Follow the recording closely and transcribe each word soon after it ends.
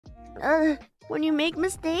When you make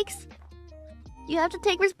mistakes, you have to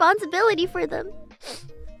take responsibility for them.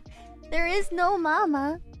 There is no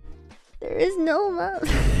mama. There is no mama.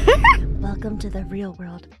 Welcome to the real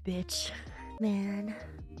world, bitch. Man.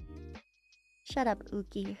 Shut up,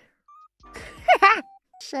 Uki.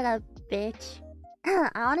 Shut up, bitch.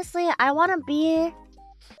 Honestly, I wanna be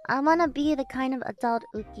the kind of adult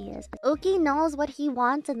Uki is. Uki knows what he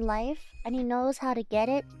wants in life, and he knows how to get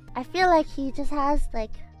it. I feel like he just has,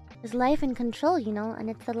 like, his life in control, you know? And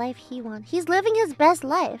it's the life he wants. He's living his best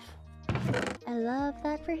life. I love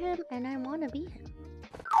that for him, and I wanna be him.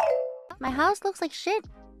 My house looks like shit.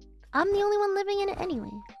 I'm the only one living in it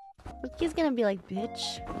anyway. Uki's gonna be like,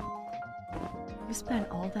 bitch, you spent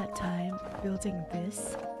all that time building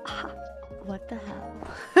this? What the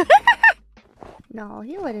hell? No,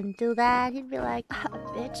 he wouldn't do that. He'd be like,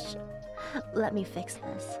 bitch, let me fix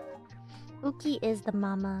this. Uki is the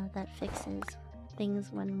mama that fixes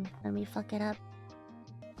things when we fuck it up.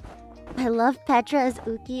 I love Petra as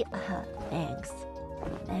Uki. Thanks.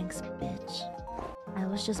 Thanks, bitch. I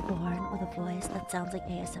was just born with a voice that sounds like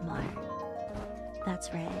ASMR.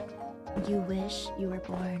 That's right. You wish you were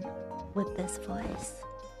born with this voice.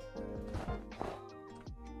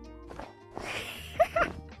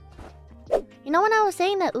 You know when I was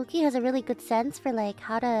saying that Uki has a really good sense for like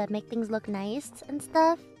how to make things look nice and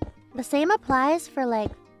stuff? The same applies for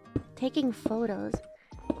like taking photos.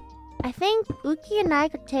 I think Uki and I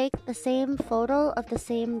could take the same photo of the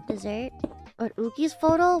same dessert, but Uki's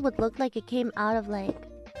photo would look like it came out of like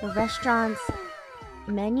the restaurant's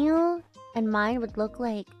menu, and mine would look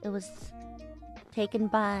like it was taken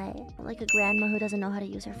by like a grandma who doesn't know how to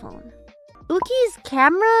use her phone. Uki's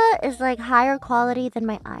camera is like higher quality than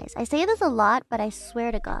my eyes. I say this a lot, but I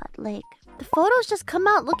swear to God, like the photos just come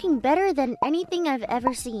out looking better than anything I've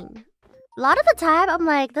ever seen. A lot of the time, I'm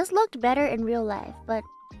like, this looked better in real life, but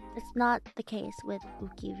it's not the case with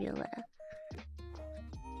Uki Violeta.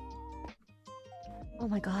 Oh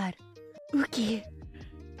my god. Uki.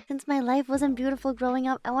 Since my life wasn't beautiful growing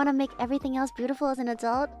up, I want to make everything else beautiful as an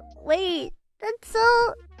adult. Wait, that's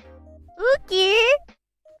so... Uki!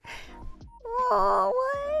 Oh,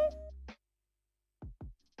 what?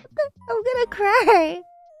 I'm gonna cry.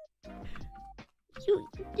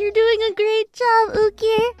 You're doing a great job,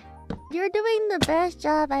 Uki. You're doing the best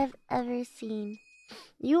job I've ever seen.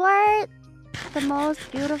 You are the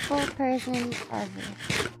most beautiful person ever.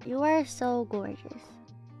 You are so gorgeous.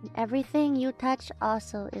 And everything you touch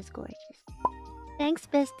also is gorgeous. Thanks,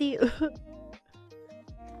 bestie.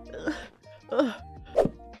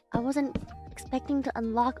 I wasn't expecting to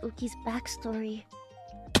unlock Uki's backstory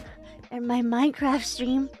in my Minecraft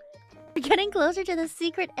stream. We're getting closer to the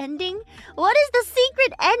secret ending. What is the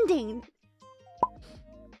secret ending?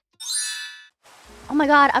 Oh my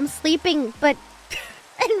god, I'm sleeping, but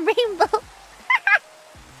in rainbow.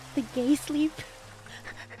 The gay sleep.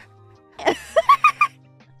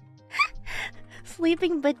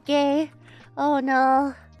 Sleeping but gay. Oh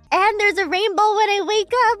no. And there's a rainbow when I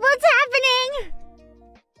wake up. What's happening?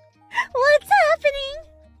 What's happening?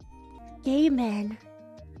 Gay men.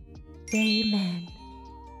 Gay men.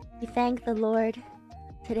 We thank the Lord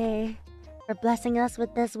today for blessing us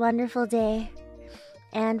with this wonderful day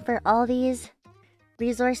and for all these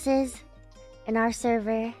resources in our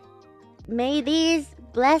server. May these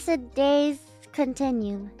blessed days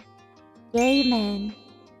continue. Gay men.